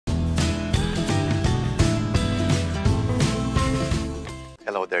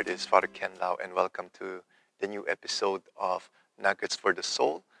there. This is Father Ken Lau, and welcome to the new episode of Nuggets for the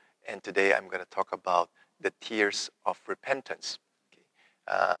Soul. And today I'm going to talk about the tears of repentance.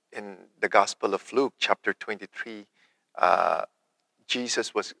 Okay. In the Gospel of Luke, chapter 23,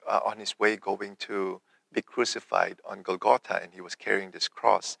 Jesus was on his way going to be crucified on Golgotha, and he was carrying this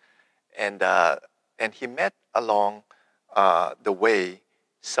cross. And he met along the way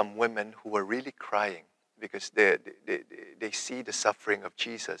some women who were really crying because they see the suffering of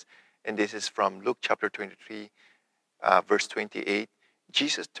Jesus. And this is from Luke chapter 23, verse 28.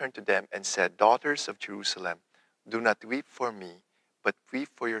 Jesus turned to them and said, "Daughters of Jerusalem, do not weep for me, but weep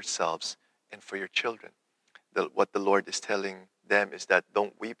for yourselves and for your children." What the Lord is telling them is that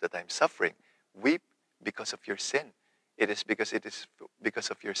don't weep that I'm suffering. Weep because of your sin. It is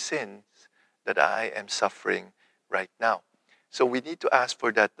because of your sins that I am suffering right now. So we need to ask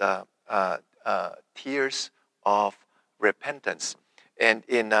for that tears of repentance. And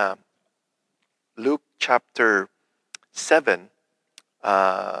in Luke chapter 7,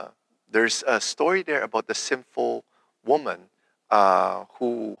 there's a story there about the sinful woman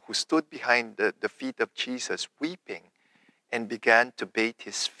who stood behind the feet of Jesus weeping and began to bathe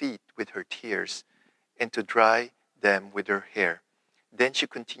his feet with her tears and to dry them with her hair. Then she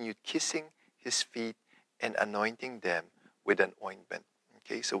continued kissing his feet and anointing them with an ointment.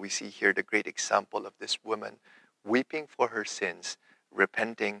 Okay, so we see here the great example of this woman weeping for her sins,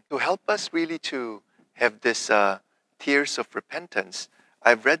 repenting. To help us really to have this tears of repentance,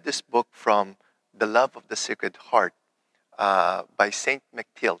 I've read this book from The Love of the Sacred Heart by Saint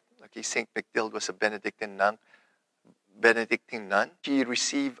Mechtilde. Okay, Saint Mechtilde was a Benedictine nun. She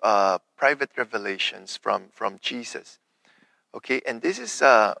received private revelations from Jesus. Okay, and this is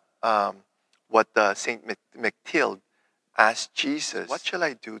what Saint Mechtilde asked Jesus, "What shall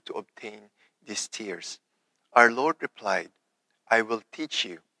I do to obtain these tears?" Our Lord replied, "I will teach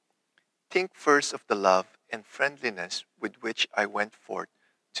you. Think first of the love and friendliness with which I went forth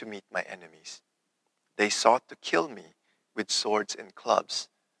to meet my enemies. They sought to kill me with swords and clubs,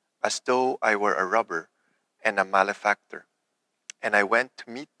 as though I were a robber and a malefactor. And I went to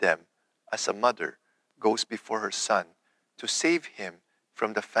meet them as a mother goes before her son to save him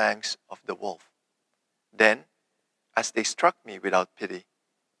from the fangs of the wolf. Then, as they struck me without pity,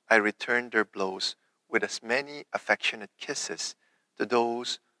 I returned their blows with as many affectionate kisses to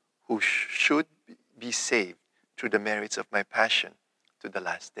those who should be saved through the merits of my passion to the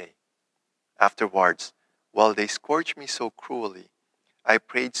last day. Afterwards, while they scourged me so cruelly, I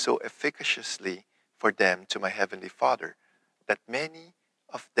prayed so efficaciously for them to my heavenly Father that many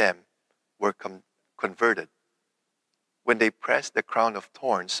of them were converted. When they pressed the crown of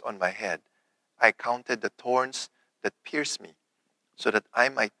thorns on my head, I counted the thorns that pierced me, so that I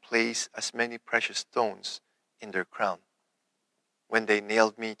might place as many precious stones in their crown. When they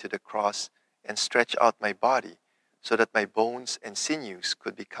nailed me to the cross and stretched out my body, so that my bones and sinews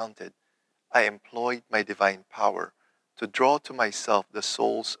could be counted, I employed my divine power to draw to myself the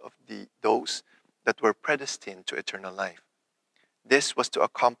souls of those that were predestined to eternal life. This was to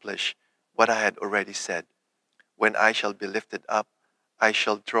accomplish what I had already said. When I shall be lifted up, I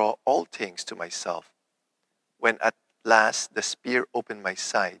shall draw all things to myself. When at last the spear opened my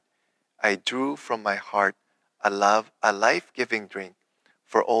side, I drew from my heart a life-giving drink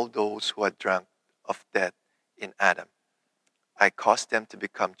for all those who had drunk of death in Adam. I caused them to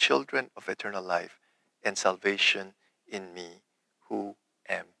become children of eternal life and salvation in me, who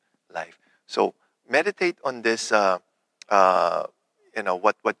am life." So meditate on this.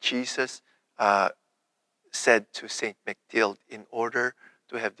 What Jesus said to Saint Mechtilde in order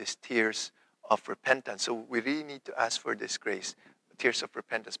to have these tears of repentance. So we really need to ask for this grace, tears of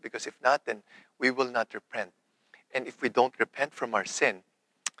repentance, because if not, then we will not repent. And if we don't repent from our sin,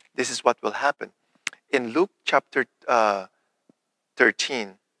 this is what will happen. In Luke chapter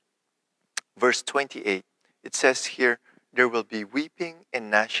 13, verse 28, it says here, "There will be weeping and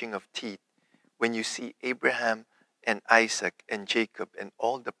gnashing of teeth when you see Abraham and Isaac and Jacob and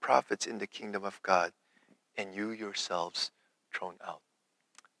all the prophets in the kingdom of God, and you yourselves thrown out."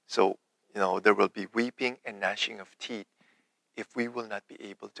 So, there will be weeping and gnashing of teeth if we will not be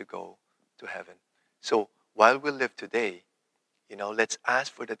able to go to heaven. So while we live today, let's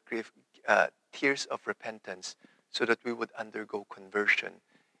ask for that tears of repentance so that we would undergo conversion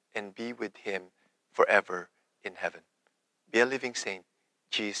and be with Him forever in heaven. Be a living saint.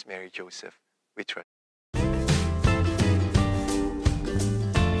 Jesus, Mary, Joseph, we trust.